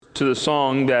to the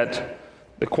song that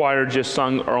the choir just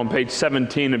sung are on page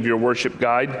 17 of your worship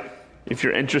guide, if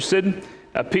you're interested.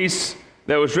 A piece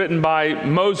that was written by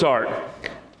Mozart.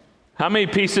 How many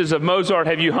pieces of Mozart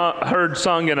have you heard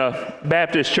sung in a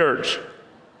Baptist church?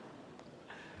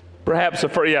 Perhaps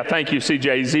thank you,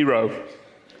 CJ, 0.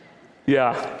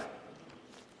 Yeah.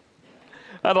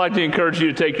 I'd like to encourage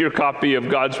you to take your copy of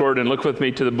God's Word and look with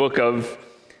me to the book of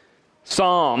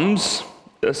Psalms,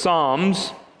 the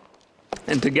Psalms.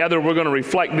 And together we're going to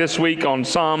reflect this week on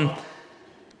Psalm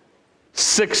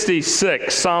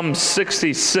 66. Psalm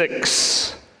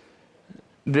 66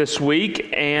 this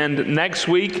week. And next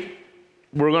week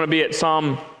we're going to be at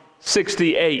Psalm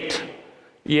 68.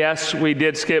 Yes, we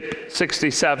did skip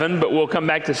 67, but we'll come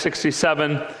back to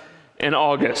 67 in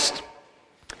August.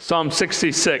 Psalm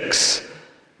 66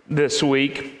 this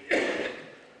week.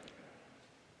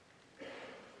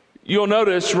 You'll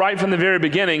notice right from the very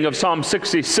beginning of Psalm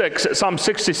 66, that Psalm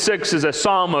 66 is a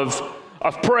psalm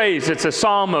of praise. It's a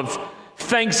psalm of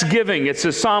thanksgiving. It's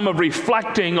a psalm of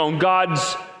reflecting on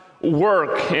God's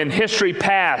work in history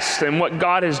past and what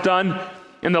God has done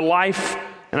in the life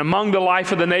and among the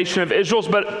life of the nation of Israel.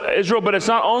 But it's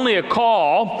not only a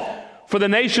call for the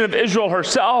nation of Israel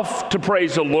herself to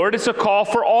praise the Lord, it's a call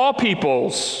for all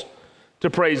peoples to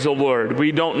praise the Lord.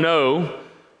 We don't know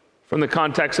from the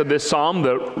context of this psalm,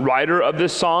 the writer of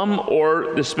this psalm,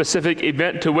 or the specific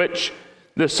event to which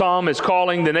the psalm is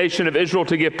calling the nation of Israel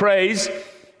to give praise.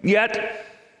 Yet,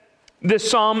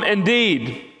 this psalm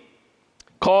indeed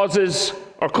calls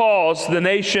the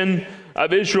nation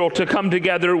of Israel to come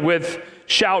together with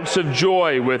shouts of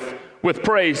joy, with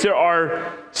praise. There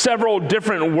are several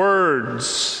different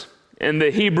words in the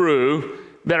Hebrew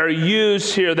that are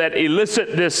used here that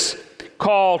elicit this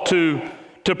call to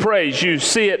praise. You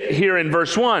see it here in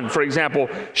verse 1, for example,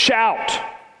 shout.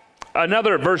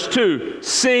 Another, verse 2,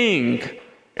 sing.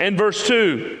 And verse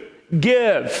 2,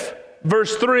 give.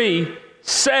 Verse 3,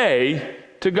 say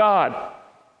to God.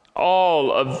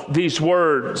 All of these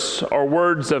words are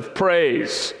words of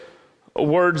praise,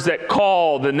 words that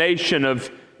call the nation of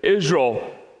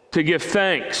Israel to give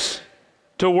thanks,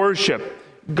 to worship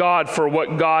God for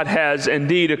what God has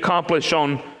indeed accomplished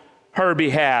on her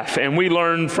behalf. And we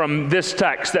learn from this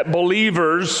text that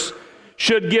believers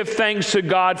should give thanks to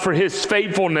God for His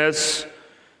faithfulness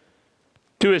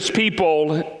to His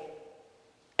people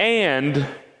and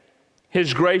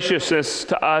His graciousness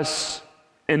to us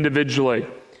individually.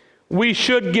 We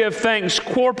should give thanks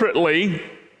corporately.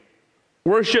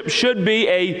 Worship should be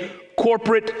a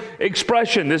corporate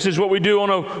expression. This is what we do on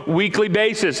a weekly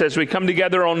basis as we come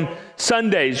together on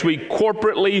Sundays. We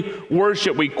corporately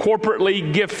worship. We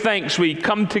corporately give thanks. We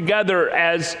come together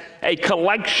as a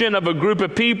collection of a group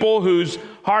of people whose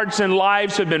hearts and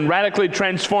lives have been radically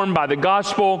transformed by the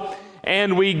gospel,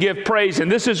 and we give praise.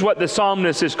 And this is what the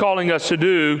psalmist is calling us to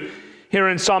do here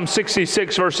in Psalm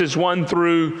 66, verses 1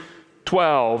 through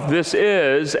 12. This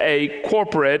is a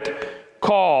corporate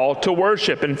call to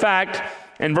worship. In fact,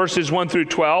 in verses 1 through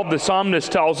 12, the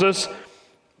psalmist tells us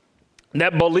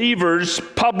that believers'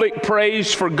 public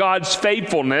praise for God's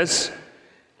faithfulness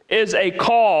is a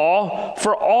call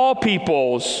for all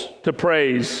peoples to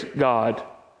praise God.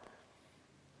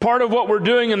 Part of what we're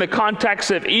doing in the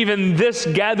context of even this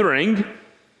gathering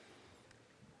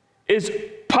is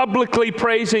publicly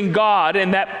praising God,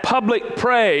 and that public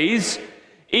praise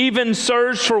even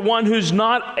serves for one who's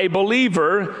not a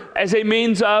believer as a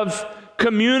means of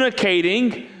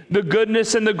communicating the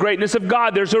goodness and the greatness of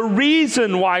God. There's a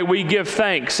reason why we give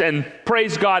thanks and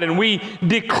praise God, and we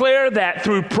declare that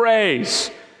through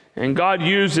praise. And God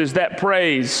uses that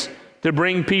praise to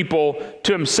bring people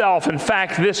to Himself. In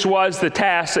fact, this was the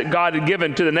task that God had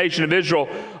given to the nation of Israel.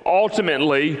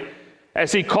 Ultimately,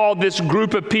 as He called this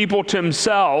group of people to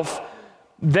Himself,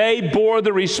 they bore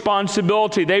the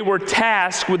responsibility. They were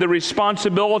tasked with the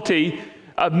responsibility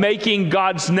of making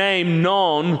God's name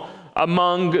known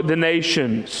among the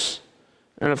nations.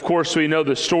 And of course, we know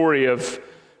the story of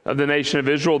the nation of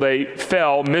Israel. They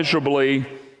fell miserably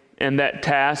in that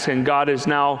task, and God has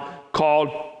now called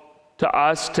to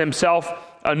us, to Himself,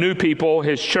 a new people,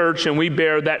 His church, and we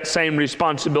bear that same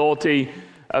responsibility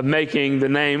of making the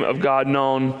name of God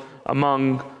known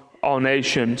among all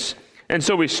nations. And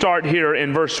so we start here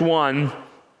in verse 1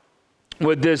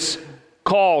 with this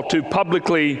call to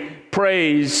publicly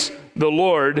praise the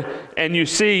Lord. And you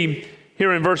see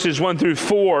here in verses 1 through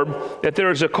 4 that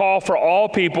there is a call for all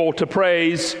people to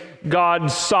praise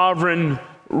God's sovereign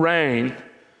reign.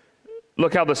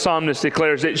 Look how the psalmist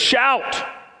declares it. Shout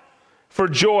for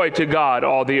joy to God,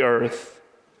 all the earth.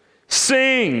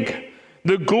 Sing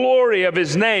the glory of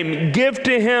His name. Give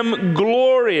to Him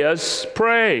glorious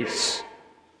praise.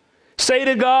 Say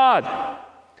to God,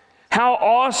 how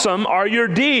awesome are your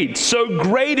deeds! So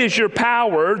great is your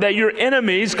power that your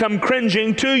enemies come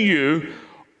cringing to you.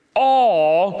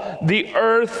 All the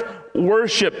earth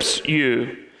worships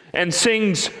you and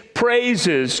sings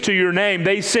praises to your name.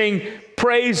 They sing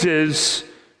praises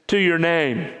to your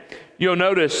name. You'll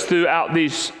notice throughout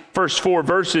these first 4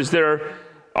 verses there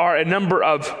are a number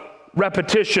of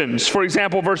repetitions. For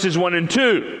example, verses 1 and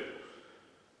 2.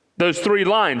 Those 3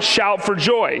 lines: shout for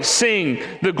joy, sing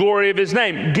the glory of his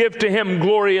name, give to him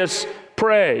glorious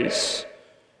praise.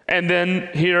 And then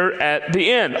here at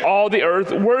the end, all the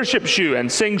earth worships you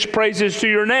and sings praises to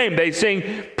your name. They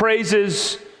sing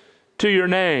praises to your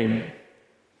name.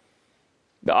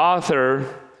 The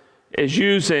author is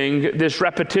using this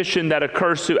repetition that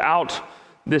occurs throughout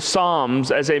the Psalms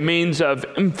as a means of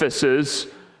emphasis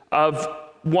of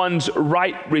one's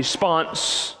right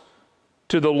response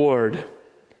to the Lord.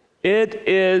 It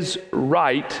is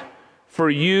right for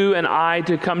you and I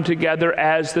to come together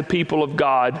as the people of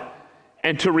God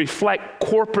and to reflect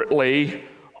corporately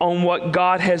on what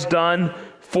God has done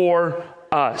for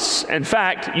us. In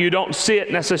fact, you don't see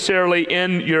it necessarily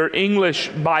in your English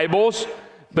Bibles,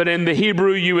 but in the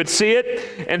Hebrew you would see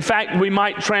it. In fact, we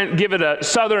might give it a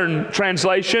southern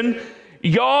translation.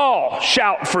 Y'all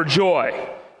shout for joy.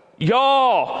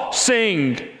 Y'all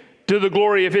sing to the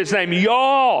glory of his name.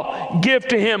 Y'all give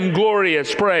to him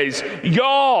glorious praise.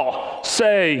 Y'all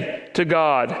say to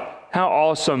God, how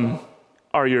awesome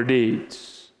are your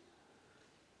deeds.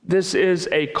 This is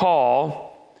a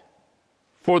call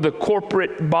for the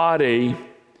corporate body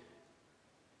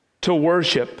to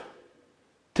worship,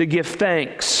 to give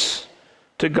thanks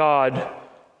to God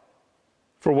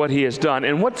for what he has done.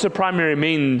 And what's the primary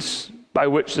means by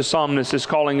which the psalmist is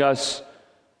calling us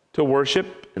to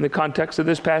worship in the context of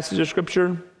this passage of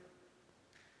Scripture?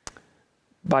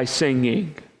 By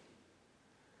singing.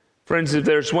 Friends, if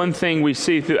there's one thing we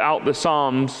see throughout the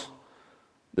Psalms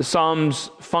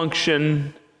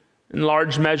function in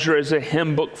large measure as a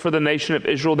hymn book for the nation of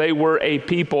Israel. They were a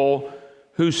people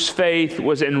whose faith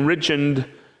was enriched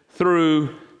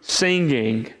through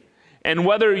singing. And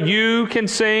whether you can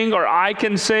sing or I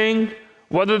can sing,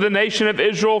 whether the nation of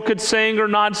Israel could sing or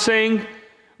not sing,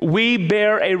 we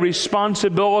bear a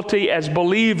responsibility as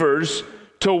believers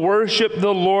to worship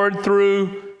the Lord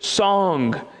through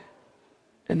song.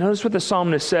 And notice what the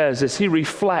psalmist says as he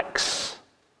reflects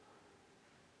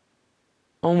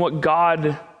on what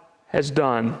God has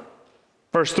done.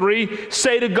 Verse 3,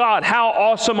 say to God, how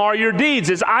awesome are your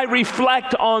deeds. As I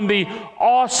reflect on the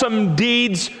awesome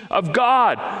deeds of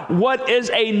God, what is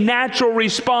a natural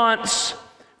response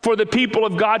for the people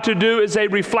of God to do as they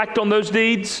reflect on those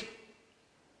deeds?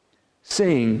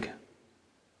 Sing,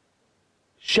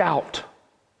 shout,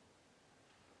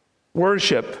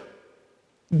 worship,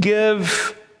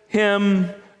 give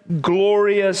him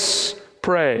glorious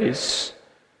praise.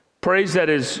 Praise that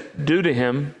is due to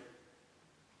him,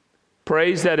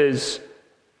 praise that is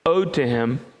owed to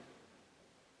him.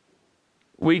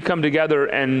 We come together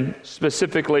and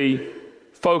specifically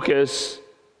focus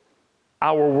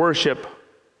our worship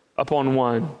upon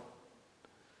one.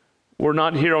 We're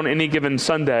not here on any given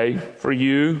Sunday for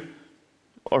you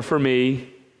or for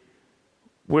me.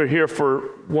 We're here for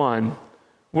one.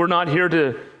 We're not here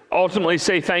to ultimately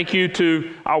say thank you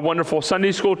to our wonderful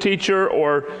Sunday school teacher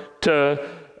or to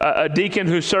a deacon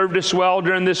who served us well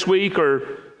during this week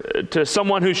or to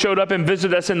someone who showed up and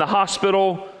visited us in the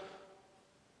hospital.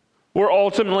 We're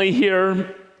ultimately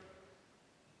here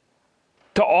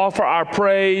to offer our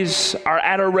praise, our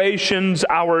adorations,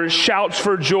 our shouts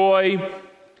for joy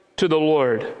to the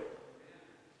Lord.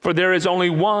 For there is only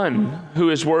one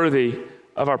who is worthy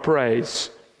of our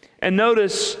praise. And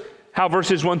notice how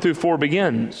verses 1 through 4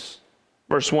 begins.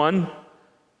 Verse 1,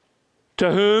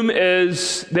 to whom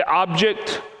is the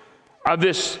object of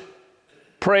this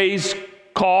praise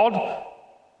called?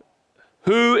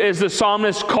 Who is the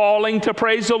psalmist calling to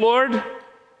praise the Lord?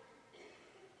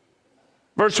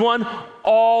 Verse 1,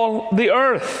 all the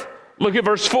earth. Look at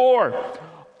verse 4.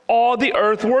 All the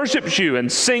earth worships you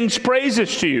and sings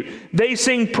praises to you. They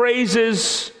sing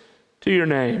praises to your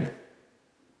name.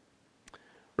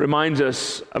 Reminds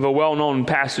us of a well-known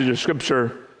passage of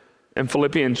Scripture in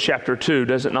Philippians chapter 2,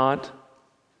 does it not?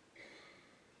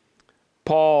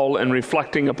 Paul, in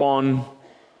reflecting upon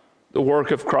the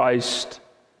work of Christ,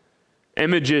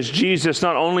 images Jesus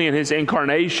not only in his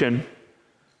incarnation,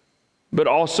 but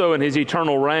also in his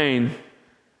eternal reign.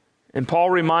 And Paul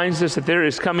reminds us that there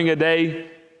is coming a day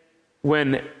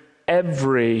when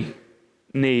every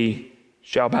knee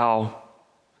shall bow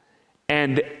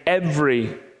and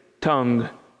every tongue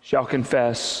shall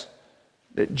confess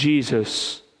that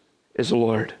Jesus is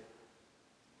Lord.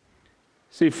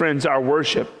 See, friends, our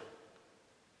worship,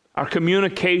 our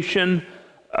communication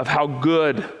of how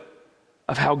good,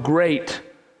 of how great,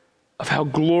 of how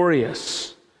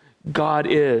glorious God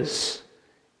is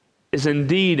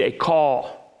indeed a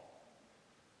call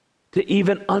to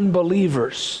even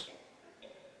unbelievers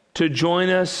to join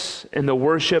us in the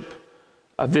worship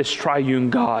of this triune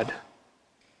God.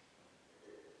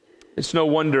 It's no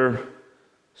wonder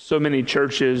so many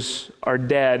churches are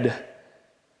dead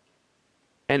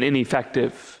and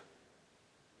ineffective,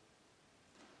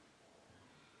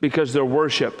 because their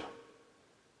worship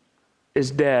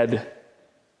is dead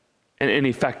and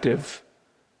ineffective.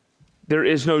 There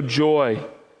is no joy.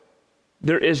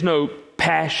 There is no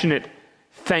passionate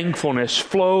thankfulness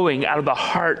flowing out of the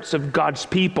hearts of God's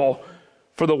people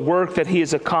for the work that He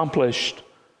has accomplished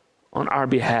on our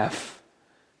behalf.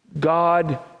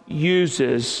 God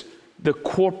uses the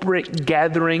corporate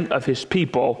gathering of His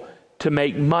people to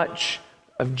make much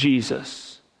of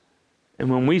Jesus.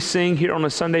 And when we sing here on a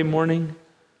Sunday morning,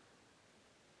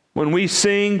 when we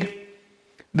sing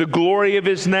the glory of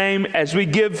His name, as we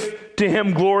give to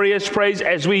Him glorious praise,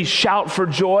 as we shout for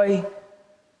joy,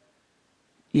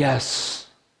 yes,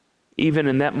 even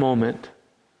in that moment,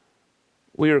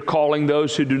 we are calling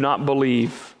those who do not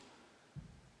believe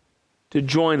to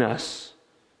join us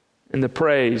in the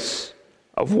praise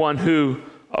of one who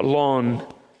alone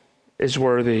is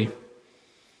worthy.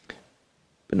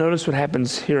 But notice what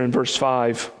happens here in verse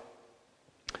 5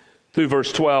 through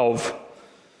verse 12.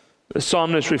 The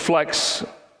psalmist reflects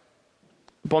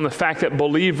upon the fact that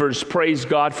believers praise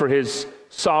God for His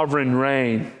sovereign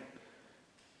reign.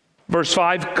 Verse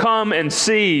 5, come and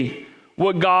see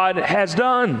what God has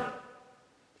done.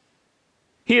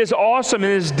 He is awesome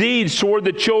in His deeds toward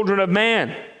the children of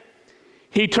man.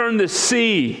 He turned the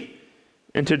sea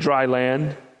into dry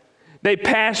land. They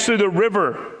passed through the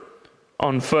river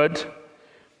on foot.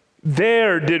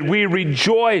 There did we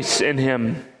rejoice in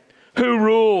Him, who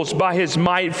rules by His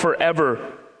might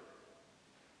forever,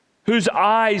 whose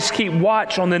eyes keep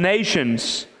watch on the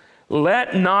nations.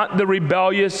 Let not the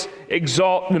rebellious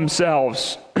exalt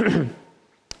themselves.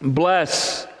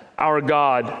 Bless our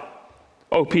God,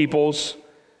 O peoples.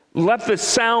 Let the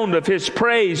sound of His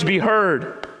praise be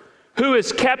heard. Who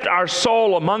has kept our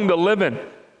soul among the living,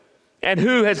 and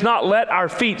who has not let our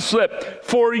feet slip?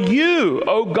 For You,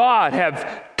 O God,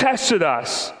 have tested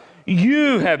us.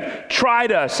 You have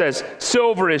tried us as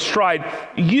silver is tried.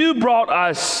 You brought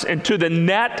us into the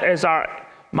net, as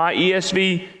my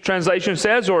ESV translation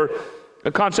says, or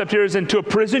the concept here is into a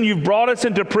prison. You've brought us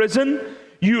into prison.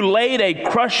 You laid a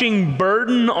crushing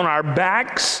burden on our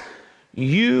backs.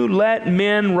 You let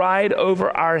men ride over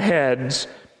our heads.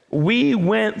 We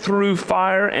went through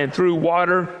fire and through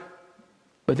water.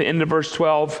 But the end of verse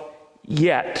 12,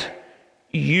 yet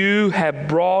You have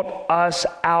brought us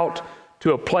out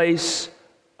to a place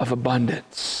of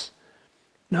abundance.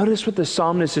 Notice what the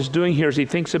psalmist is doing here as he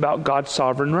thinks about God's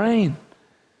sovereign reign.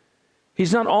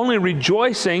 He's not only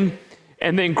rejoicing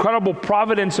in the incredible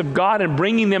providence of God and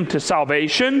bringing them to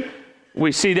salvation.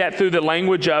 We see that through the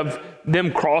language of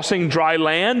them crossing dry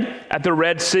land at the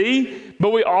Red Sea,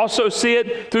 but we also see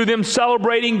it through them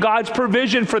celebrating God's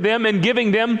provision for them and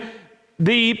giving them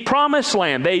the promised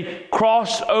land. They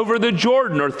crossed over the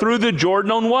Jordan, or through the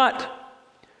Jordan on what?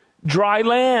 Dry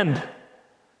land.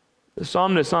 The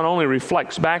psalmist not only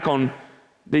reflects back on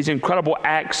these incredible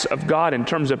acts of God in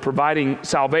terms of providing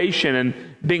salvation and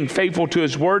being faithful to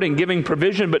His word and giving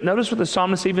provision, but notice what the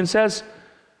psalmist even says,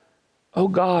 oh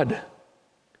God,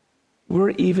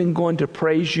 we're even going to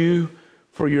praise You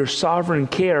for Your sovereign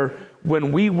care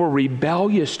when we were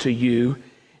rebellious to You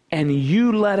and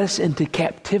You led us into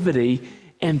captivity,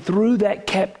 and through that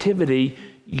captivity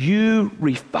You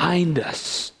refined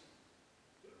us.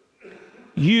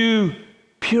 You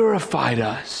purified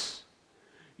us.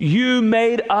 You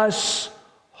made us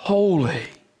holy.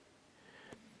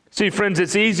 See, friends,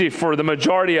 it's easy for the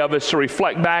majority of us to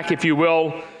reflect back, if you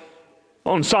will,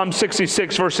 on Psalm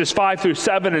 66, verses 5 through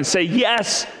 7 and say,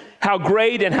 yes, how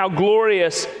great and how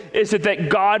glorious is it that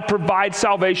God provides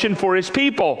salvation for His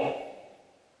people.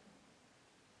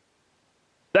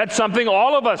 That's something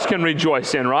all of us can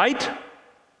rejoice in, right?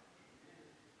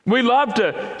 We love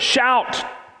to shout,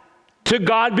 to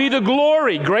God be the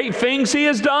glory, great things He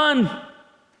has done.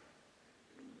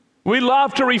 We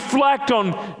love to reflect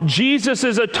on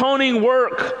Jesus' atoning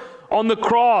work on the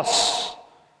cross.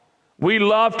 We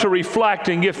love to reflect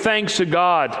and give thanks to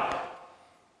God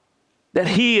that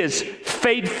He is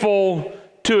faithful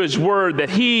to His word, that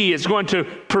He is going to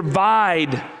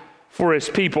provide for His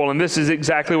people. And this is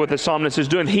exactly what the psalmist is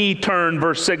doing. He turned,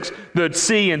 verse 6, the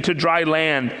sea into dry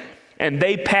land, and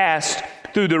they passed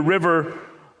through the river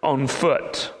on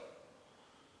foot.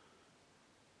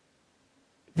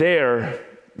 There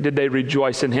did they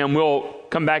rejoice in him. We'll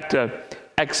come back to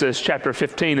Exodus chapter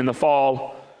 15 in the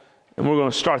fall, and we're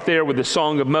going to start there with the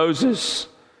Song of Moses.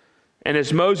 And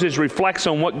as Moses reflects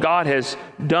on what God has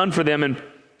done for them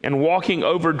and walking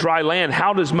over dry land,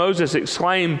 how does Moses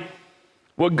exclaim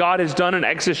what God has done in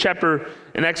Exodus chapter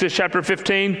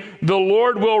 15? The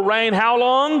Lord will reign how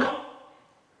long?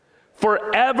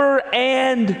 Forever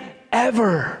and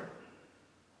ever.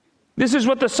 This is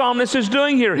what the psalmist is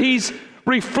doing here. He's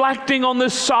reflecting on the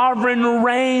sovereign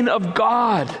reign of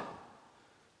God.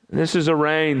 And this is a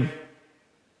reign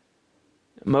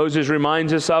Moses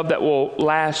reminds us of that will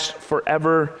last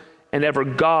forever and ever.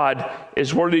 God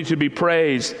is worthy to be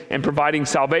praised in providing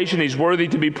salvation. He's worthy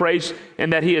to be praised in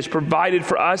that he has provided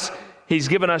for us. He's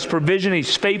given us provision.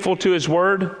 He's faithful to his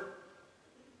word.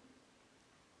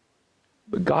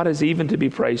 But God is even to be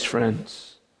praised,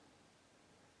 friends,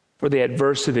 for the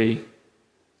adversity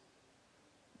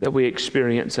that we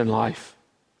experience in life.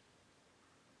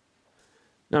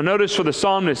 Now notice for the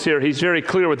psalmist here, he's very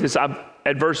clear what this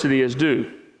adversity is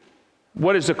due.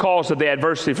 What is the cause of the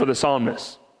adversity for the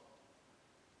psalmist?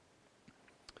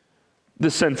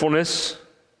 The sinfulness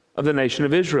of the nation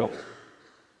of Israel.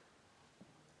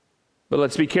 But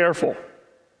let's be careful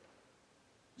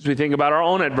as we think about our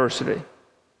own adversity.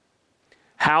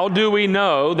 How do we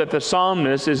know that the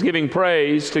psalmist is giving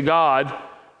praise to God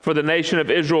for the nation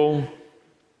of Israel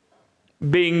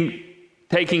being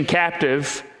taken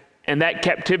captive, and that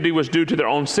captivity was due to their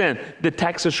own sin? The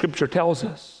text of Scripture tells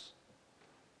us.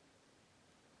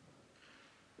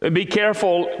 And be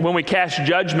careful when we cast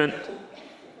judgment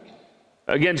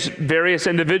against various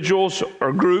individuals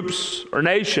or groups or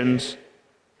nations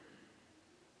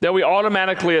that we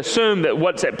automatically assume that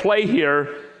what's at play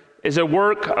here is a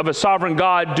work of a sovereign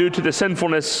God due to the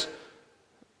sinfulness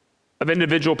of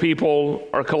individual people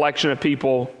or a collection of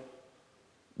people,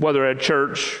 whether a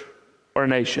church or a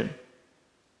nation.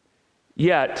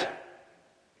 Yet,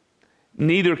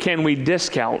 neither can we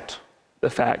discount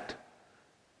the fact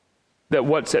that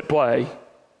what's at play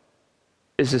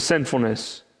is the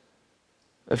sinfulness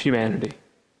of humanity.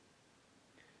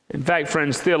 In fact,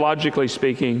 friends, theologically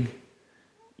speaking,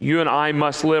 you and I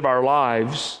must live our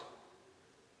lives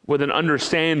with an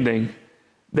understanding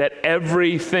that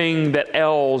everything that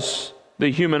ails the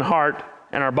human heart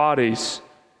and our bodies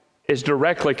is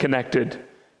directly connected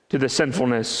to the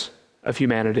sinfulness of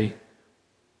humanity.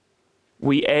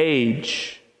 We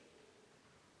age,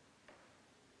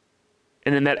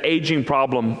 and in that aging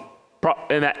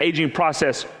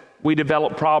process, we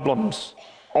develop problems.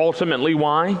 Ultimately,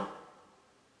 why?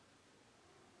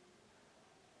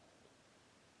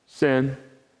 Sin.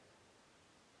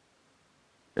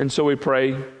 And so we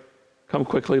pray, come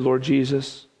quickly, Lord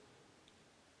Jesus.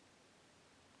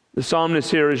 The psalmist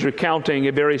here is recounting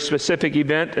a very specific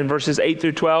event in verses 8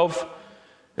 through 12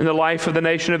 in the life of the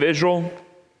nation of Israel,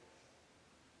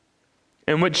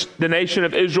 in which the nation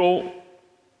of Israel,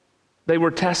 they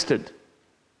were tested.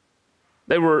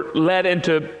 They were led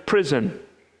into prison.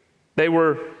 They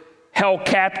were held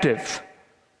captive.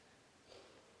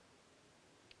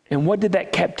 And what did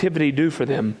that captivity do for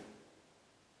them?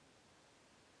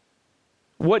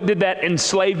 What did that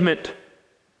enslavement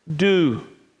do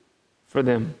for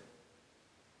them?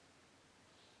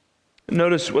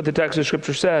 Notice what the text of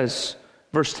Scripture says.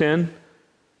 Verse 10,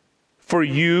 "For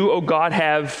you, O God,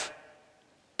 have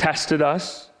tested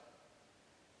us.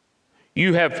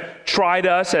 You have tried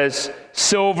us as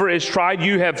silver is tried.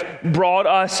 You have brought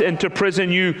us into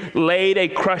prison. You laid a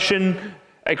crushing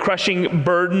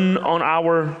burden on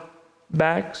our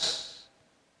backs."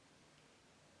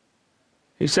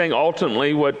 He's saying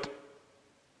ultimately what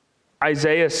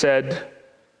Isaiah said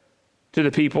to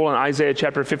the people in Isaiah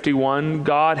chapter 51,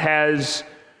 God has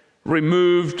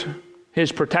removed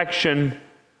his protection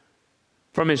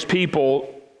from his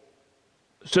people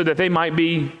so that they might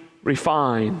be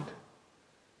refined,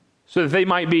 so that they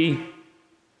might be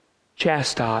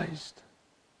chastised.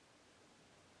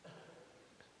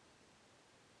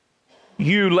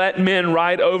 You let men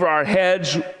ride over our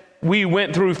heads. We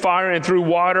went through fire and through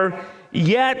water,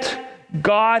 yet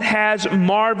God has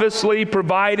marvelously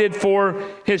provided for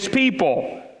his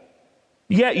people.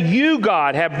 Yet you,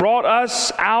 God, have brought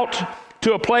us out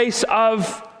to a place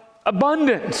of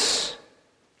abundance.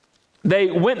 They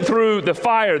went through the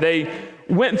fire. They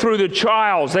went through the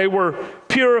trials. They were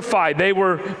purified. They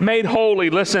were made holy.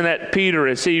 Listen at Peter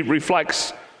as he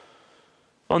reflects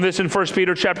on this in 1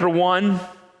 Peter chapter 1.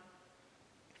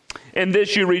 "In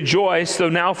this you rejoice, though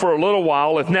now for a little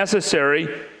while, if necessary,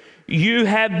 you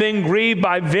have been grieved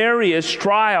by various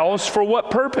trials." For what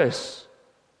purpose?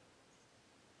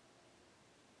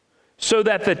 so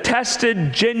that the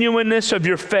tested genuineness of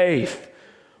your faith,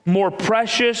 more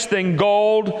precious than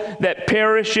gold that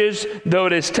perishes, though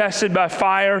it is tested by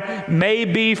fire, may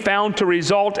be found to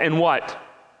result in what?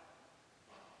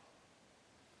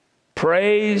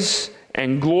 Praise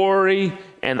and glory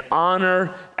and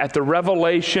honor at the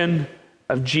revelation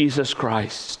of Jesus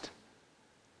Christ.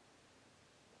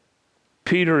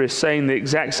 Peter is saying the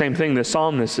exact same thing the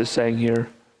psalmist is saying here.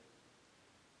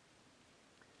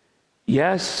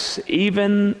 Yes,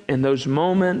 even in those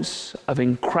moments of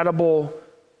incredible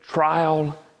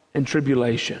trial and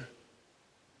tribulation,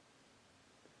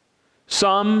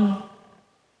 some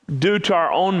due to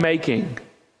our own making,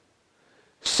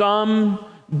 some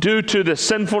due to the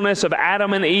sinfulness of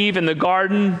Adam and Eve in the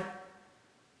garden,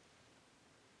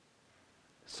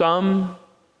 some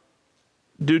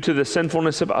due to the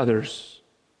sinfulness of others.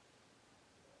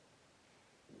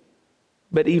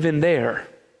 But even there,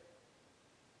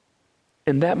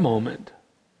 in that moment,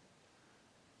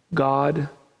 God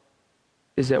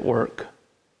is at work.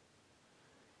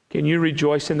 Can you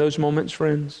rejoice in those moments,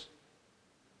 friends?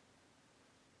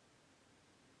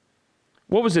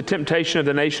 What was the temptation of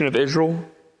the nation of Israel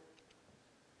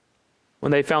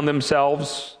when they found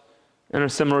themselves in a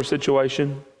similar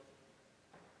situation?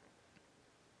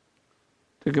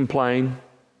 To complain,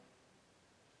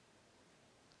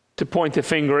 to point the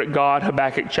finger at God,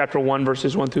 Habakkuk chapter 1,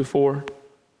 verses 1 through 4.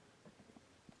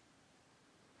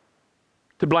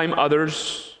 To blame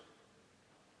others.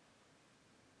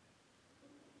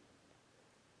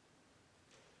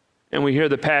 And we hear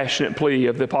the passionate plea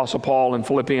of the Apostle Paul in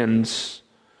Philippians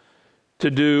to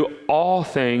do all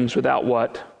things without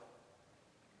what?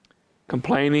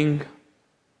 Complaining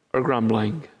or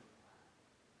grumbling.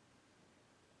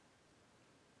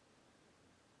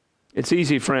 It's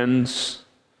easy, friends,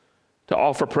 to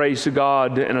offer praise to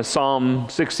God in a Psalm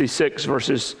 66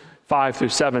 verses 5 through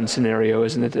 7 scenario,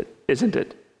 isn't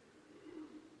it?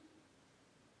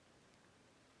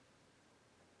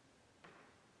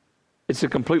 It's a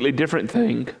completely different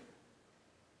thing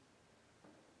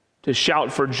to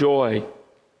shout for joy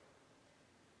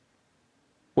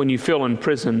when you feel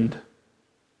imprisoned.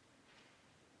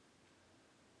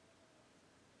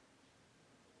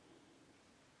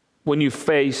 When you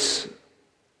face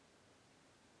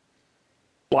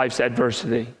life's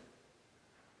adversity.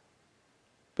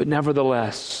 But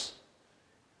nevertheless,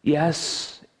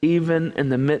 yes, even in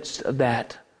the midst of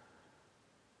that,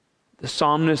 the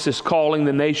psalmist is calling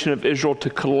the nation of Israel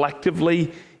to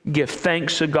collectively give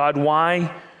thanks to God.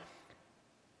 Why?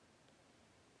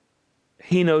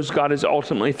 He knows God is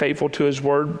ultimately faithful to his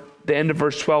word. The end of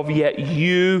verse 12, yet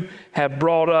you have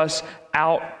brought us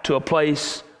out to a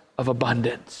place of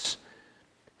abundance.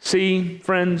 See,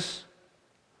 friends,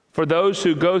 for those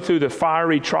who go through the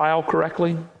fiery trial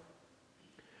correctly,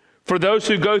 for those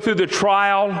who go through the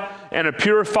trial and are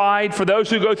purified, for those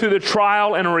who go through the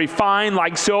trial and are refined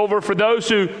like silver, for those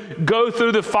who go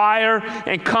through the fire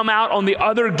and come out on the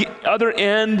other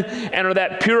end and are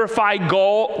that purified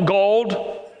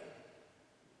gold,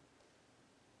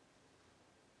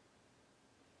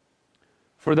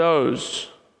 for those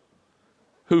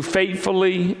who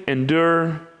faithfully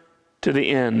endure to the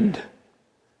end,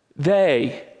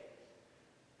 they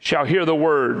shall hear the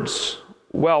words,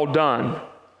 well done,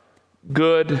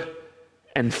 good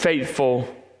and faithful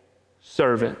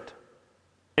servant.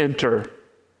 Enter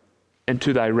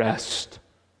into thy rest.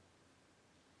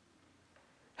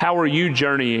 How are you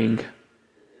journeying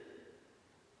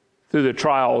through the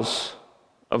trials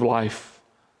of life?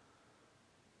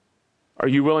 Are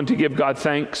you willing to give God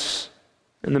thanks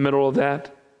in the middle of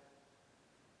that?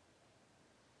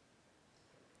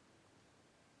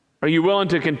 Are you willing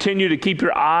to continue to keep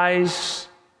your eyes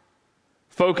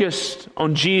focused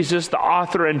on Jesus, the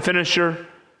author and finisher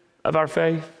of our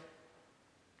faith?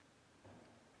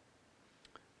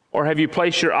 Or have you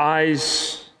placed your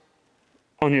eyes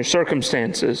on your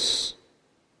circumstances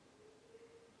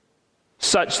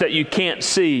such that you can't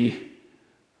see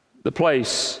the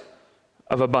place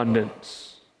of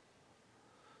abundance?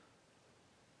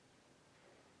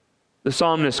 The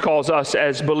psalmist calls us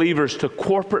as believers to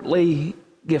corporately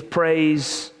give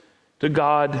praise to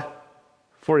God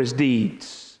for his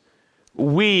deeds.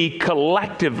 We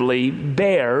collectively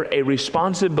bear a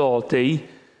responsibility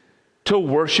to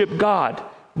worship God.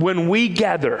 When we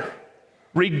gather,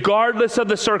 regardless of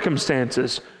the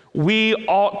circumstances, we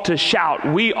ought to shout,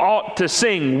 we ought to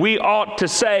sing, we ought to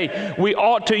say, we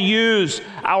ought to use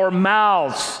our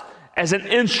mouths as an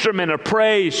instrument of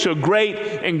praise to a great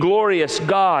and glorious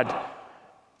God.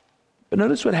 But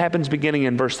notice what happens beginning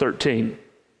in verse 13.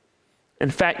 In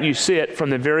fact, you see it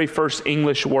from the very first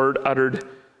English word uttered.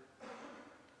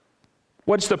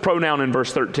 What's the pronoun in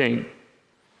verse 13?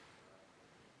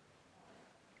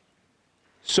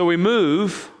 So we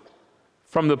move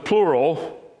from the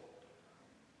plural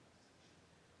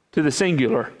to the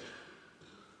singular.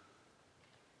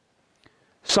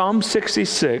 Psalm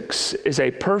 66 is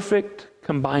a perfect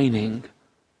combining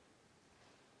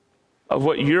of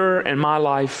what your and my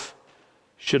life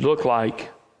should look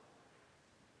like,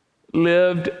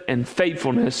 lived in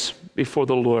faithfulness before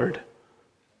the Lord.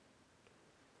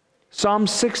 Psalm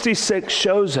 66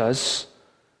 shows us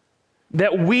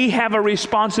that we have a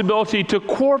responsibility to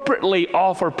corporately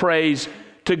offer praise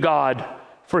to God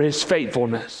for His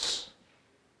faithfulness.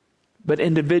 But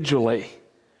individually,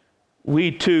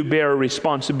 we too bear a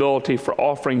responsibility for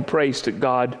offering praise to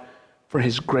God for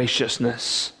His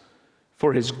graciousness,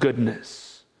 for His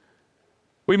goodness.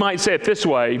 We might say it this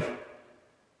way: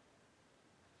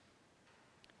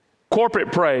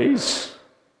 corporate praise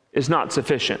is not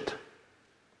sufficient.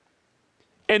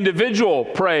 Individual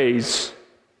praise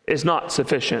is not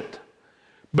sufficient.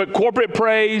 But corporate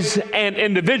praise and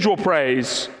individual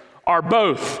praise are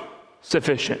both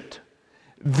sufficient.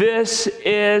 This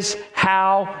is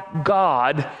how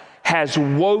God has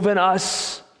woven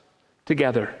us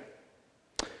together.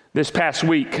 This past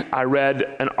week, I read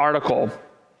an article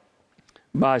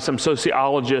by some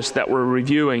sociologists that were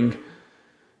reviewing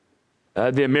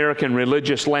the American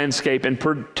religious landscape, and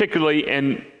particularly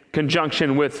in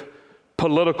conjunction with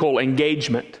political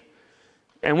engagement.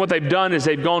 And what they've done is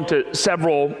they've gone to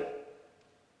several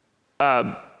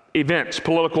events,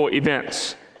 political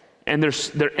events, and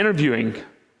they're interviewing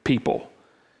people.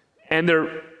 And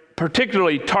they're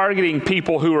particularly targeting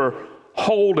people who are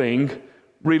holding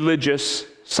religious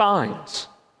signs.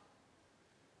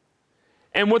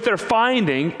 And what they're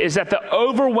finding is that the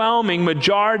overwhelming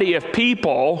majority of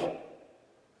people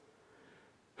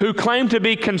who claim to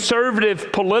be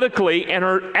conservative politically and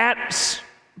are at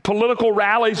political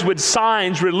rallies with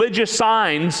signs, religious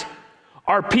signs,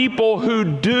 are people who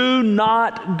do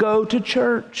not go to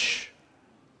church.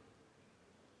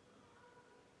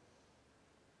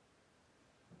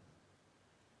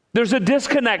 There's a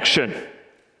disconnection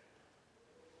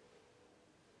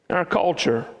in our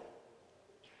culture.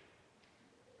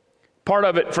 Part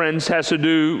of it, friends, has to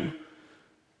do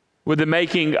with the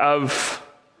making of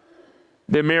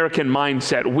the American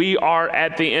mindset. We are,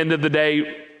 at the end of the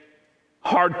day,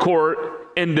 hardcore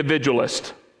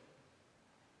individualist.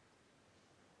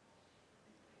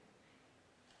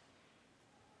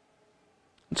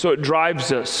 So it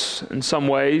drives us in some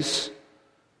ways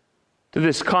to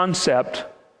this concept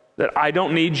that I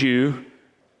don't need you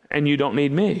and you don't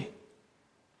need me.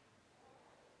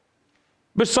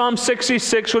 But Psalm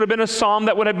 66 would have been a psalm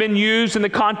that would have been used in the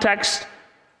context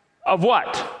of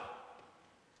what?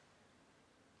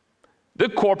 The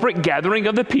corporate gathering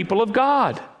of the people of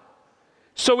God.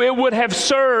 So it would have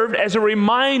served as a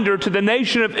reminder to the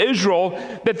nation of Israel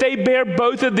that they bear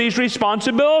both of these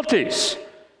responsibilities.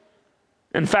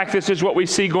 In fact, this is what we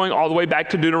see going all the way back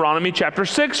to Deuteronomy chapter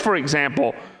 6, for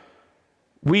example.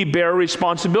 We bear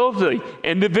responsibility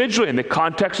individually in the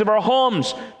context of our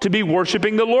homes to be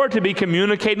worshiping the Lord, to be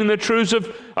communicating the truths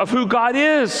of who God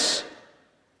is.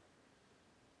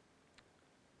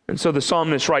 And so the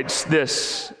psalmist writes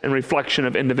this in reflection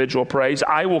of individual praise: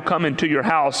 I will come into your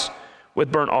house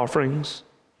with burnt offerings.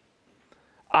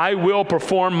 I will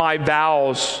perform my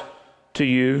vows to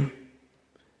you,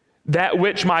 that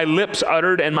which my lips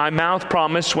uttered and my mouth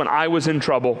promised when I was in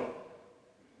trouble.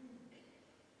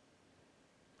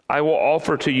 I will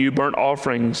offer to you burnt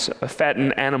offerings of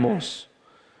fattened animals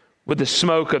with the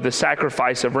smoke of the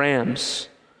sacrifice of rams.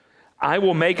 I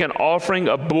will make an offering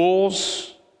of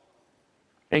bulls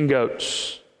and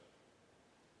goats.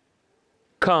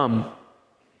 Come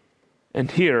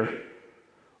and hear,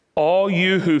 all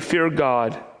you who fear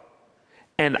God,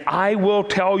 and I will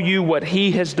tell you what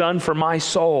He has done for my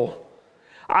soul.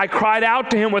 I cried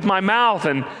out to Him with my mouth,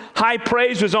 and high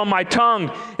praise was on my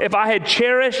tongue. If I had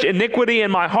cherished iniquity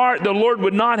in my heart, the Lord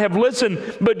would not have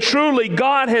listened. But truly,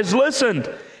 God has listened.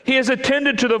 He has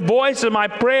attended to the voice of my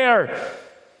prayer.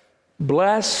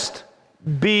 Blessed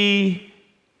be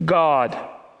God,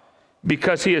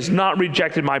 because He has not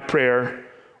rejected my prayer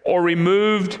or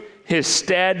removed His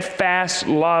steadfast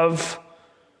love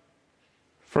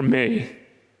from me.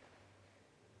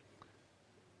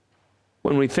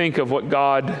 When we think of what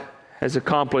God has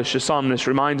accomplished, the psalmist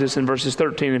reminds us in verses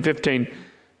 13 and 15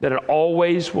 that it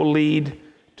always will lead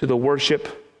to the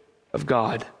worship of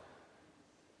God.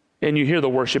 And you hear the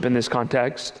worship in this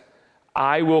context.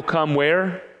 I will come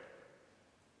where?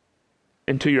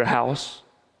 Into your house.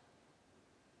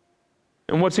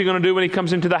 And what's He going to do when He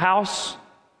comes into the house?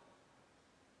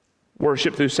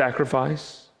 worship through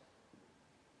sacrifice.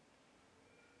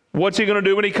 What's he going to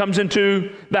do when he comes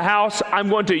into the house? I'm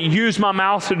going to use my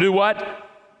mouth to do what?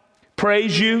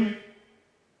 Praise you.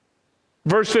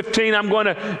 Verse 15, I'm going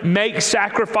to make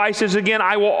sacrifices again.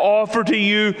 I will offer to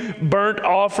you burnt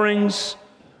offerings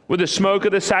with the smoke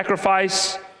of the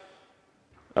sacrifice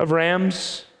of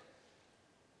rams.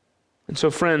 And so,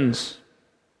 friends,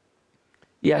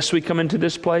 yes, we come into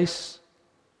this place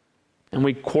and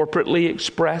we corporately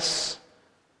express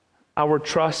our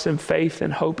trust and faith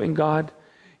and hope in God.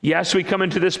 Yes, we come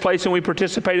into this place and we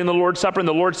participate in the Lord's Supper, and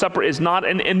the Lord's Supper is not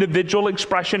an individual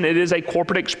expression, it is a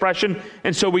corporate expression.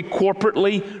 And so we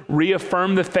corporately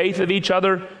reaffirm the faith of each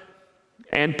other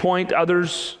and point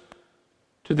others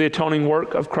to the atoning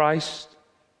work of Christ.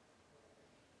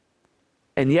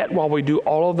 And yet, while we do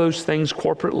all of those things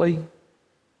corporately,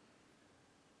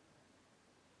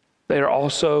 they are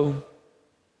also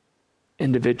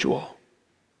individual.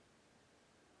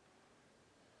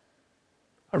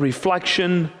 A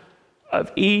reflection of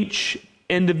each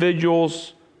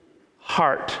individual's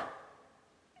heart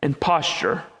and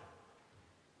posture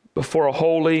before a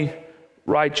holy,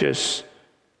 righteous,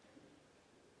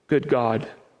 good God.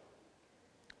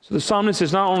 So the psalmist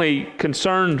is not only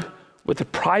concerned with the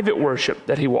private worship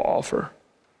that he will offer,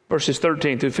 verses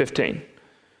 13 through 15,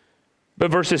 but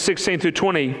verses 16 through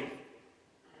 20,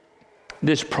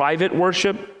 this private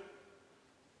worship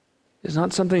is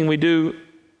not something we do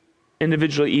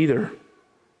individually either.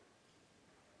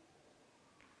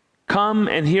 Come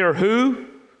and hear who?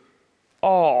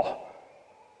 All.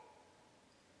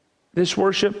 This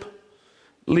worship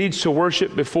leads to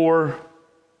worship before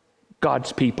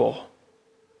God's people.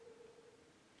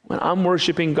 When I'm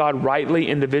worshiping God rightly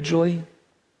individually,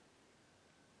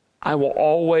 I will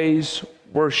always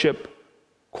worship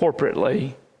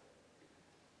corporately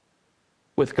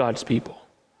with God's people.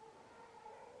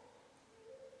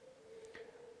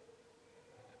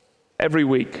 Every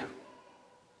week,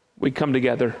 we come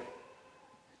together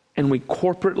and we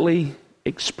corporately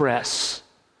express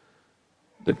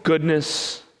the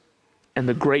goodness and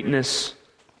the greatness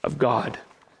of God.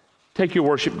 Take your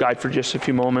worship guide for just a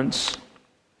few moments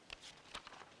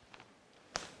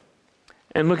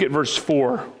and look at verse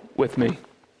 4 with me.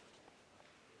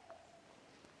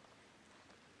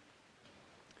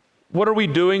 What are we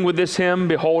doing with this hymn,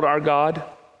 Behold Our God?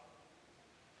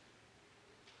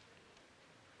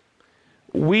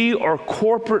 We are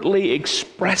corporately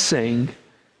expressing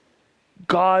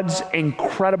God's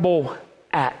incredible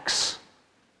acts.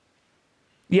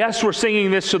 Yes, we're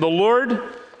singing this to the Lord,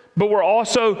 but we're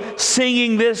also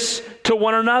singing this to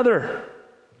one another.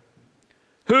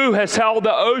 Who has held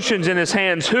the oceans in his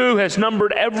hands? Who has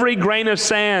numbered every grain of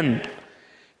sand?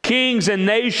 Kings and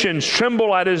nations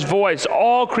tremble at his voice.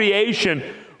 All creation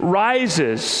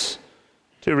rises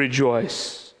to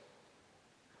rejoice.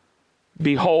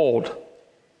 Behold,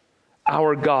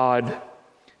 our God,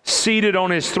 seated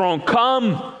on his throne.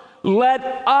 Come, let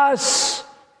us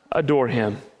adore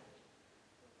him.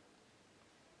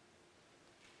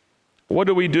 What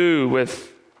do we do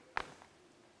with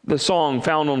the song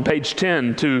found on page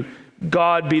 10, To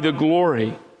God Be the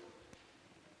Glory?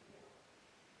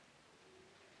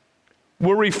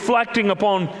 We're reflecting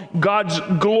upon God's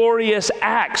glorious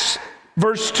acts.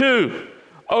 Verse 2,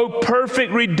 O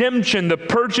perfect redemption, the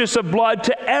purchase of blood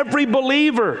to every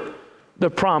believer, the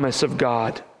promise of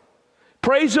God.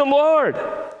 Praise the Lord.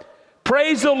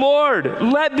 Praise the Lord.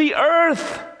 Let the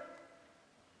earth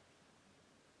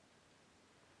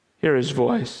hear his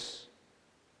voice.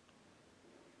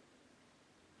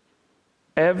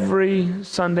 Every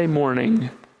Sunday morning,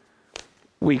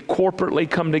 we corporately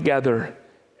come together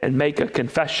and make a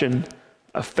confession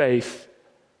of faith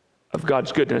of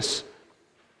God's goodness.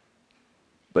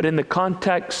 But in the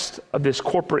context of this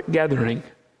corporate gathering,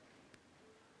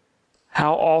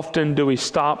 how often do we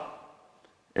stop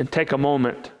and take a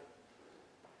moment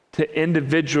to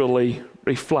individually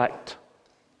reflect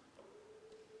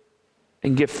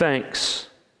and give thanks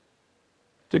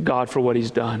to God for what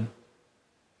he's done?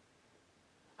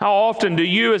 How often do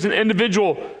you as an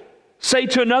individual say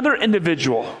to another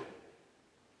individual,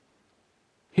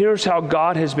 here's how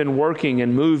God has been working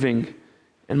and moving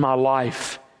in my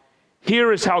life.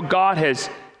 Here is how God has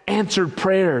answered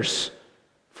prayers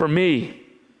for me,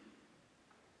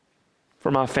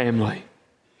 for my family.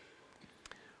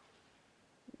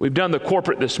 We've done the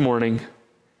corporate this morning.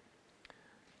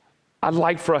 I'd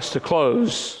like for us to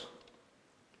close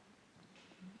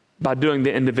by doing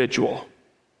the individual.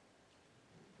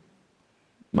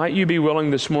 Might you be willing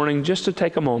this morning just to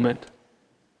take a moment?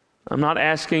 I'm not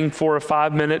asking for a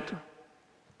 5-minute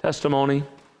testimony.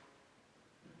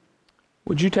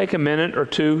 Would you take a minute or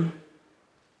two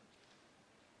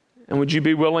And would you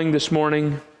be willing this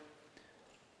morning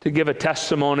to give a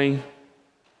testimony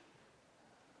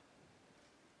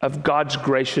of God's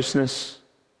graciousness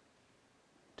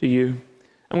to you?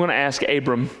 I'm going to ask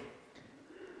Abram.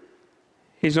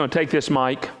 He's going to take this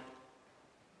mic.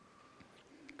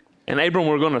 And Abram,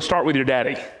 we're going to start with your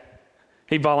daddy.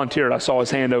 He volunteered. I saw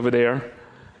his hand over there.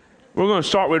 We're going to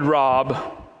start with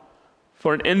Rob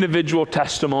for an individual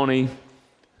testimony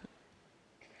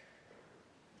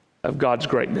of God's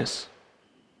greatness.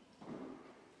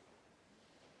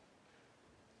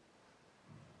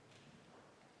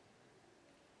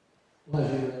 Well,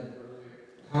 as you read earlier,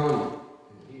 Tom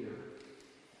and Peter,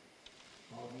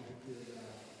 all of you could,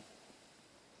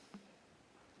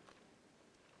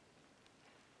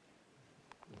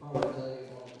 if I were to tell you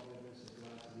all the goodness of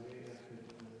God to me, I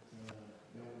couldn't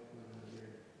know it from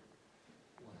here.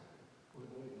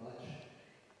 Wouldn't wait much.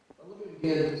 But let me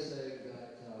begin with saying that,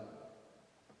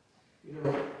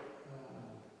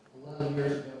 11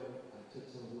 years ago, I took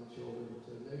some of my children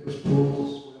to a neighbor's pool to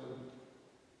swim,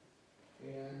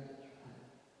 and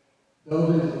dove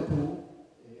into the pool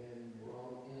and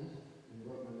wrong end and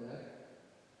broke my neck.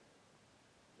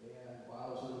 And while I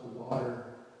was under the water,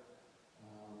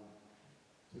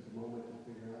 took a moment to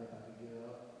figure out if I could get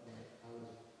up, but I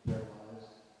was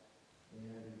paralyzed.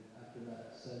 And after that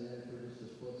set in for just a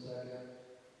split second,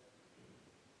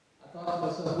 I thought to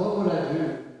myself, what would I do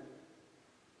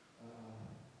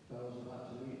if I was about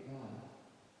to meet God?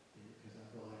 Because I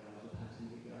felt like I was about to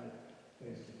meet God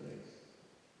face to face.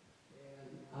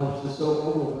 I was just so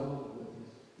overwhelmed with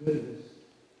His goodness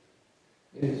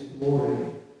and His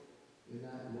glory in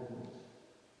that moment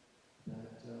that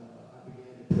I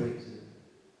began to praise Him.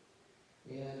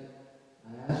 And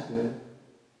I asked Him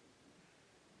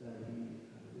that He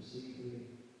receive me.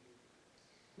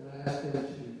 And I asked Him to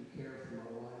care for my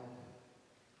wife.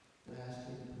 And I asked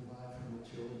Him to provide for my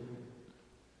children.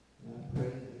 And I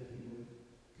prayed that He would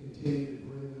continue to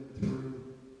bring them through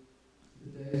the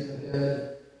days ahead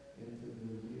and through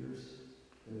the years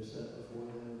that are set before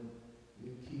them,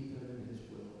 and keep them in His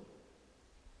will.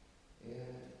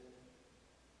 And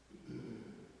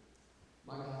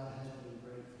my God has been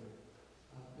grateful,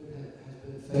 has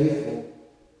been faithful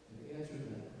and answered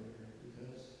that prayer,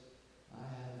 because I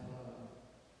have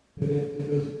been able to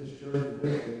go through this journey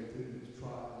with Him through these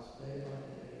trials day by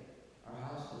day. Our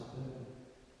house has been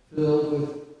filled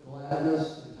with gladness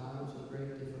in times of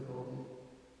great difficulty.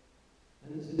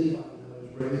 And as anybody knows,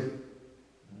 raising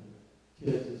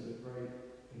kids is a great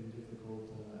and difficult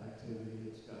activity.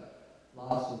 It's got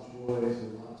lots of joys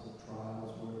and lots of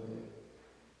trials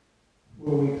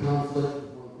where we have conflict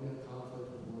with one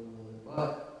another. But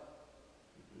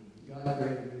God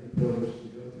granted me the privilege to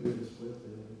go through this with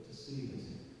Him, to see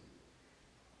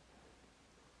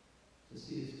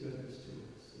His goodness to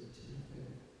us and to Him.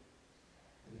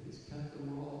 And He's kept them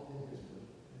all in His will.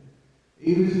 And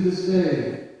even to this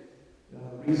day,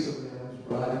 recently I was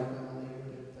riding around the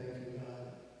neighborhood thanking God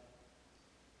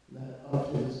that up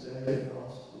to this day we're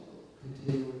all still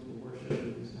continuing to worship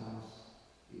in His house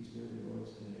each and every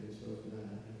Lord's Day. And so for that, I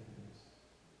thank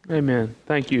Him. Amen.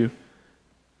 Thank you.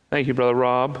 Thank you, Brother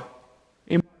Rob.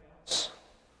 Anybody else?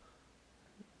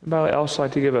 Anybody else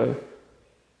like to give a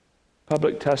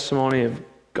public testimony of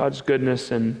God's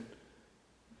goodness and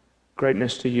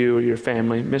greatness to you or your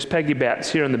family? Miss Peggy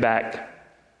Batts here in the back.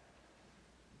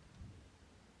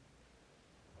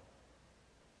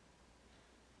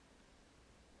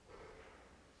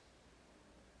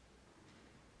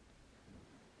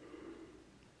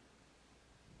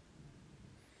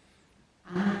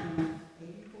 I am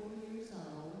 84 years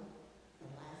old. The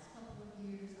last couple of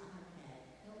years I have had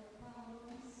health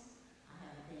problems. I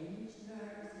have damaged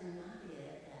nerves in my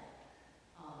head that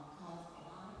caused a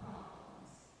lot of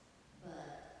problems.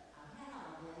 But I've had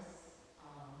all this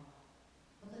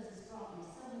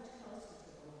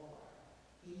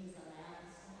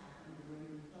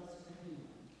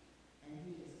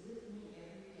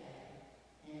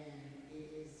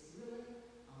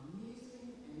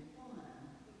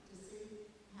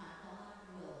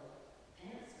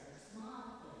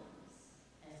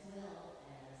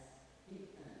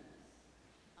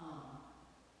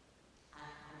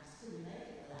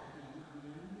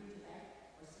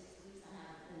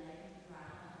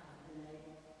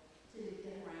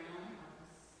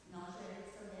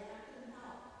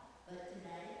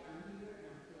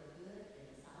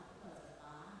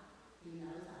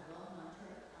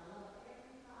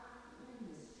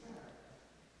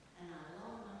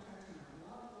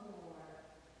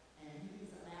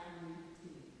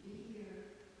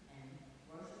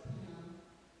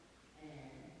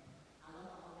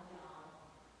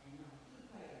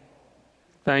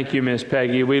Thank you, Miss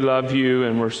Peggy. We love you,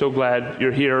 and we're so glad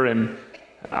you're here, and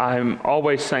I'm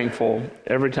always thankful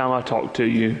every time I talk to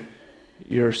you.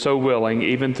 You're so willing,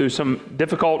 even through some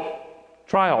difficult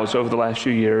trials over the last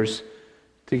few years,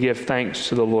 to give thanks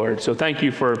to the Lord. So thank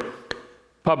you for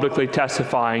publicly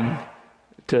testifying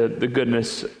to the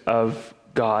goodness of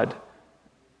God.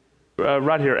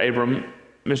 Right here, Abram,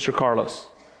 Mr. Carlos.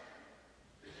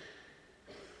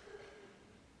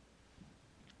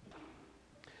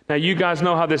 Now, you guys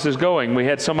know how this is going. We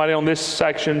had somebody on this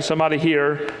section, somebody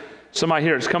here, somebody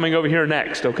here. It's coming over here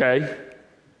next, okay?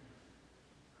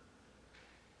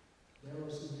 There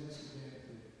was an incident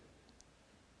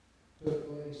that took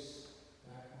place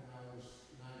back when I was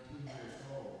 19 years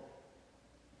old.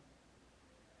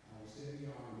 I was in the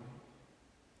Army.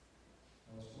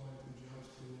 I was going through jump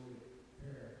school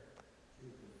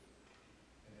paratrooper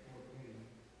at Fort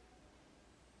Benning.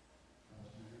 I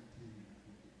was 19, I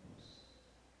think it was.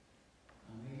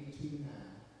 I'm 82 now.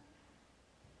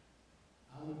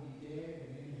 I would be dead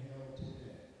and in hell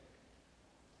today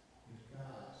if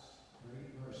God's great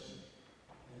mercy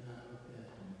had not looked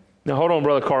after me. Now, hold on,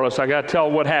 Brother Carlos. I got to tell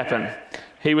what happened.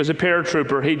 He was a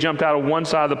paratrooper. He jumped out of one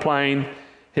side of the plane.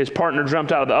 His partner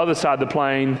jumped out of the other side of the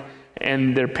plane,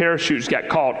 and their parachutes got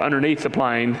caught underneath the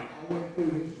plane. I went through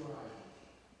his risers.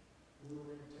 We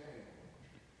were entangled.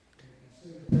 And you see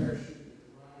the parachute with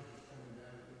the risers coming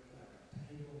down, it looked like a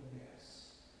tangled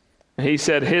mess. He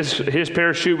said his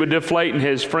parachute would deflate, and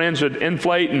his friends would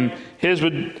inflate, and his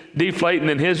would deflate, and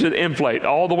then his would inflate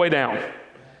all the way down.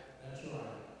 That's right.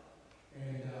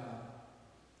 And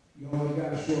you only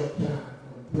got a short time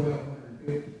from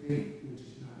 1,250 feet, which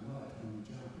is not much when you're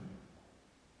jumping,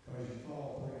 because you fall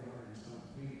 300 and some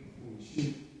feet before you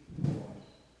shoot the boys.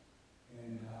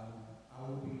 And I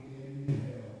would be dead in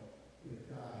hell if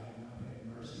God had not had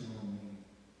mercy on me.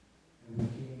 And we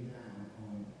came down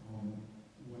on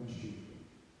one shooter.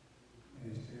 And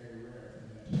it's very rare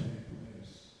for that to take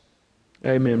place.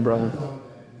 Amen, I brother. thought of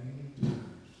that many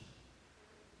times.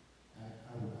 I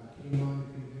came on the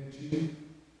convention.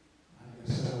 I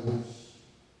guess I was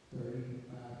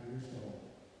 35 years old.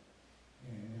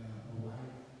 And my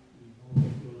wife, we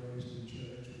both were raised in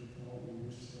church. We thought we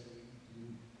were saved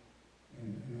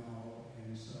and all.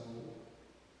 And so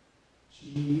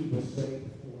she was saved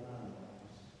before I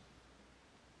was.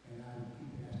 And I would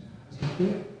keep asking, how's it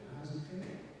feel? How's it feel?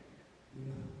 You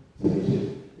know,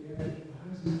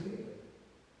 how's it feel?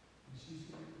 And she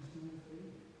said, it's not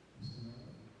fair. It's not.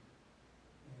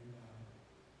 And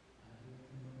I did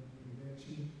come on the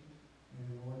convention, and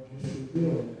the Lord just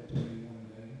revealed that to me one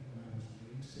day when I was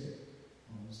being sick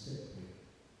on the sick bed.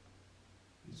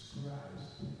 It's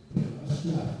Christ plus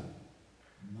nothing,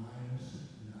 minus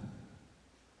nothing.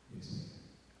 It's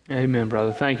Him. Amen,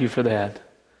 brother. Thank you for that.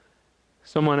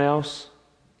 Someone else?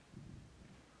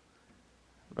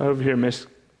 Right over here, Miss.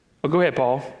 Oh, go ahead,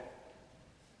 Paul.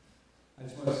 I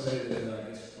just want to say that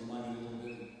I guess remind me a little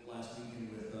bit last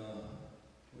weekend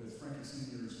with Frankie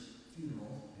Sr.'s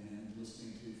funeral and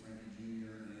listening to Frankie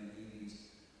Jr. and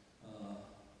Amy's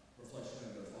reflection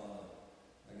of their father.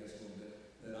 I guess a little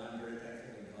bit that I'm very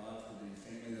thankful to God for the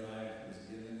family that I was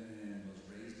given and was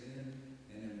raised in,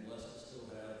 and am blessed to still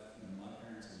have my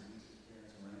parents and Lisa's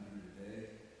parents around here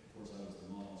today. Of course, I was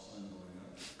the model son growing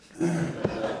up.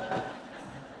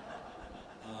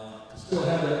 To still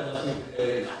have that blessing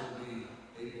today, still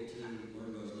be able to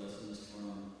learn those lessons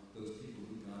from those people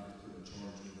who God has put in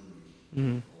charge over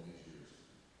me all these years.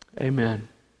 Amen.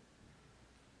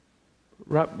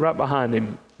 Right behind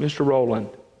him, Mr. Rowland.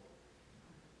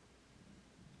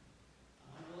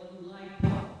 I wasn't like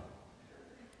Paul.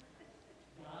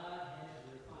 God has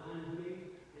refined me,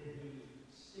 and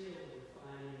He's still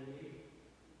refining me.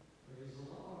 Praise the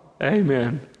Lord.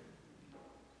 Amen.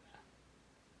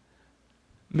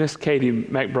 Miss Katie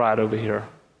McBride over here.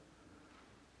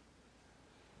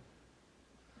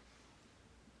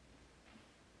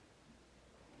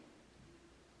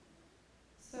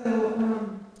 So, not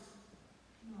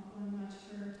one much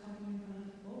for talking in front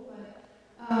of people, but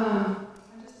I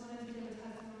just wanted to give a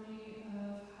testimony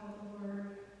of how the Lord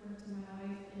worked in my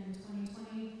life in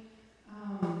 2020.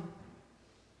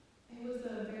 It was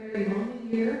a very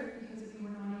lonely year because we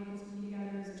were not able to be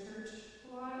together as a church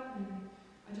a lot, and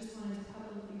I just wanted to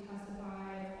publicly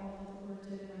testify of all that the Lord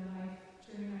did in my life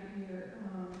during that year.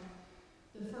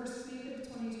 The first week of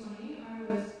 2020, I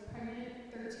was pregnant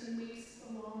 13 weeks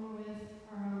along with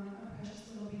a precious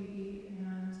little baby,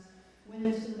 and went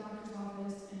into the doctor's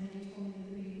office and they told me that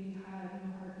the baby had no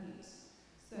heartbeat.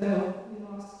 So we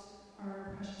lost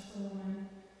our precious little one.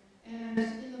 And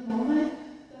in the moment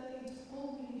that they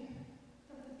told me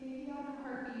that the baby had no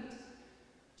heartbeat,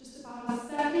 just about a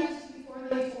second before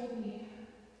they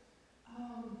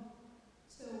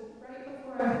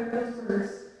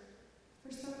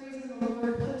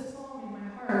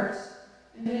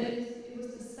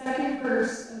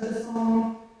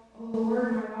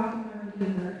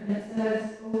Redeemer, and it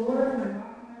says, "O Lord, my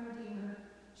rock and my Redeemer,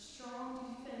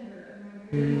 strong defender of my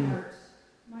very heart,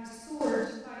 my sword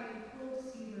to fight the cruel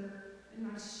deceiver, and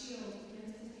my shield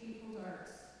against his hateful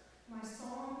darts, my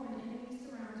song when enemies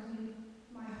surround me,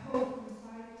 my hope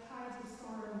when tides of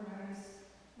sorrow rise,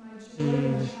 my joy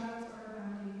when trials are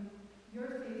abounding,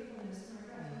 your faithfulness, my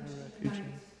refuge in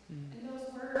the night." And those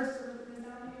words were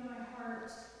resounding in my heart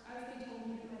as they told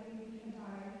me that my baby had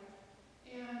died.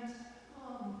 And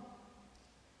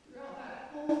throughout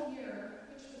that whole year,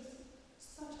 which was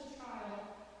such a trial,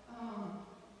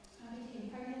 I became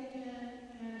pregnant again,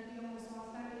 and we almost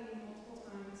lost that baby multiple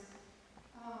times.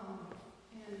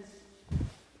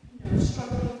 And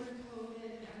struggling through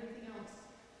COVID and everything else.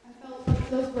 I felt like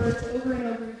those words over and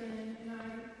over again, and I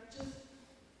just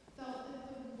felt that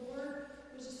the Lord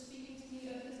was just speaking to me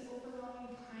of his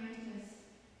overwhelming kindness.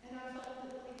 And I felt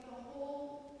that like the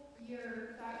whole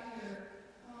year, that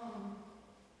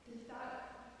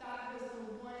was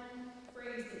the one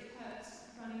phrase that kept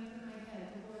running through my head.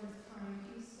 The Lord is kind.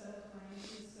 He's so kind.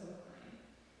 He's so kind.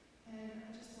 And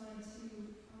I just wanted to say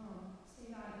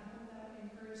that and hope that would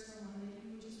encourage someone, that you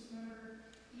would just remember,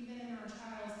 even in our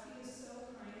trials, he is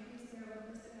so kind. He's there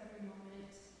with us at every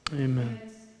moment. Amen. And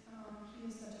he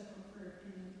is such a comfort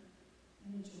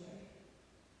and a joy.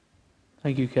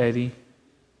 Thank you, Katie.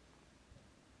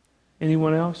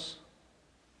 Anyone else?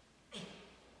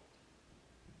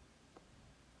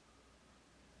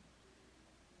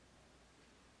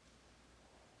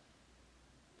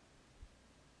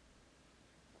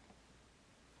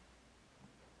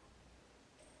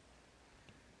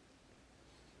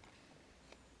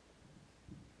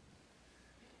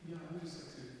 Yeah, I would just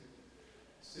like to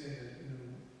say that,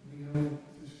 we know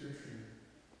through Scripture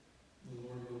the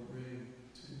Lord will bring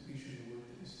to completion the work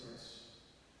that he starts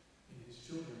in his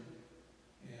children.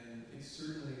 And it's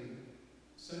certainly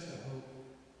such a hope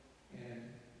and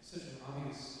such an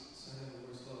obvious sign of the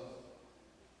Lord's love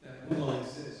that Woodlawn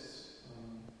exists.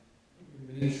 In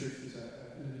many churches,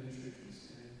 I've been in many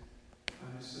churches, and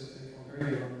I'm just so thankful. I'm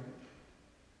very young.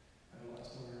 I have a lot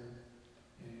to learn.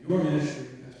 And your ministry,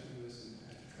 Pastor Lewis and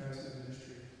Pastor Travis's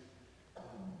ministry,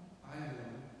 I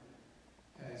know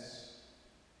as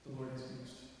the Lord has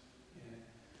used. And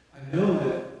I know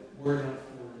that were not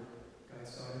for God's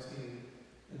sovereignty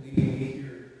and leading me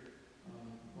here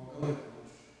while going to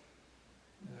college,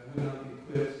 that I would not be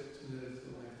equipped to live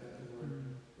the life that the Lord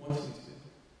wants me to.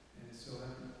 And so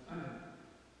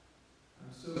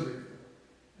I'm so grateful,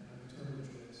 and I'm eternally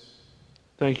joyous.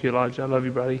 Thank you, Elijah. I love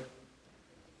you, buddy.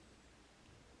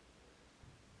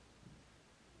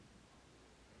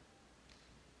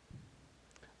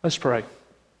 Let's pray.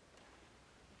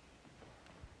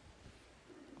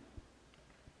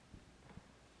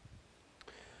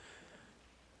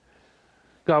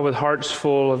 God, with hearts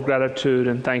full of gratitude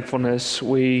and thankfulness,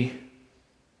 we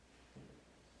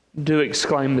do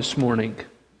exclaim this morning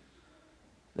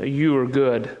that you are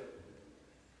good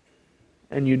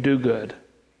and you do good.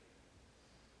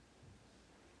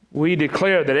 We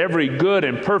declare that every good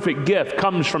and perfect gift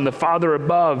comes from the Father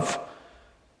above.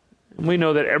 And we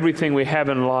know that everything we have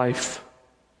in life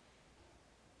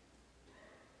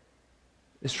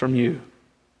is from you.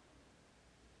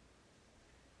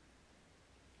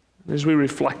 As we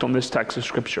reflect on this text of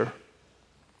Scripture,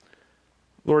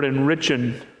 Lord,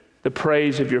 enrichen the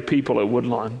praise of your people at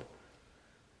Woodlawn.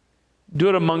 Do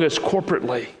it among us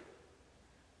corporately.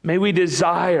 May we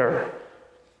desire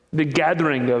the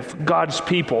gathering of God's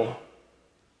people.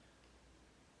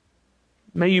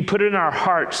 May you put it in our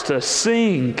hearts to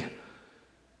sing,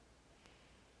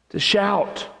 to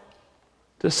shout,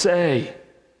 to say.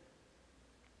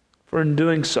 For in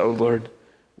doing so, Lord,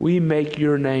 we make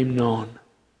your name known.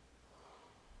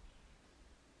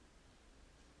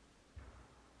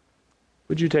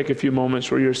 Would you take a few moments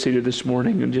where you're seated this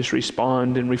morning and just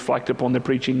respond and reflect upon the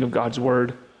preaching of God's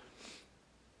word?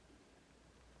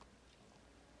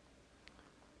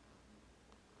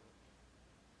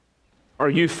 Are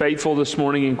you faithful this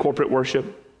morning in corporate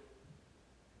worship?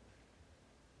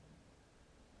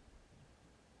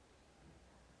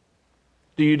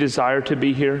 Do you desire to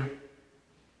be here?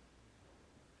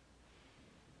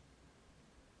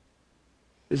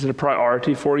 Is it a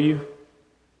priority for you?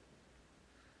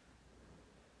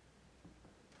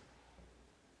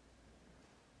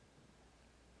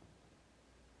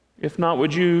 If not,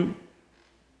 would you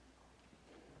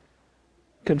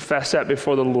confess that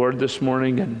before the Lord this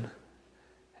morning and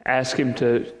ask him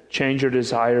to change your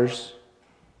desires,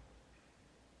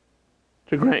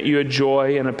 to grant you a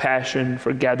joy and a passion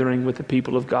for gathering with the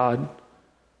people of God?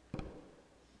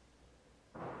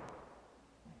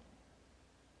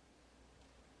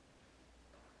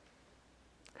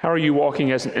 How are you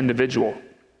walking as an individual?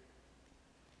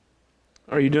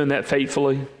 Are you doing that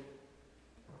faithfully?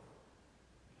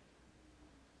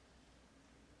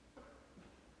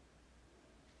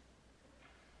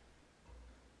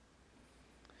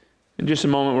 In just a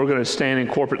moment, we're going to stand and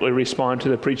corporately respond to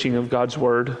the preaching of God's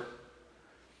Word.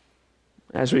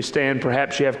 As we stand,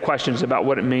 perhaps you have questions about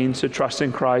what it means to trust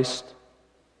in Christ.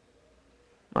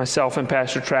 Myself and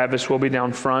Pastor Travis will be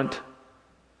down front.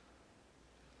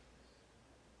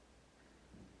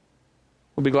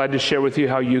 We'll be glad to share with you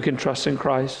how you can trust in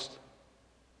Christ.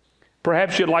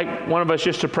 Perhaps you'd like one of us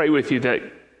just to pray with you that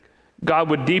God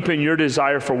would deepen your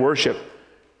desire for worship,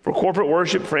 for corporate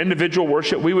worship, for individual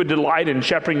worship. We would delight in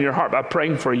shepherding your heart by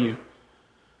praying for you.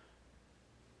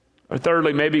 Or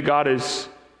thirdly, maybe God has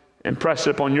impressed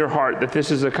upon your heart that this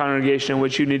is a congregation in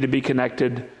which you need to be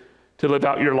connected to live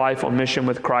out your life on mission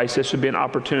with Christ. This would be an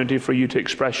opportunity for you to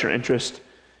express your interest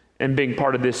in being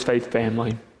part of this faith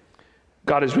family.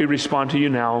 God, as we respond to you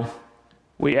now,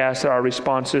 we ask that our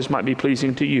responses might be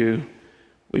pleasing to you.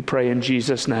 We pray in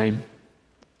Jesus' name.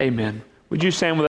 Amen. Would you stand with us?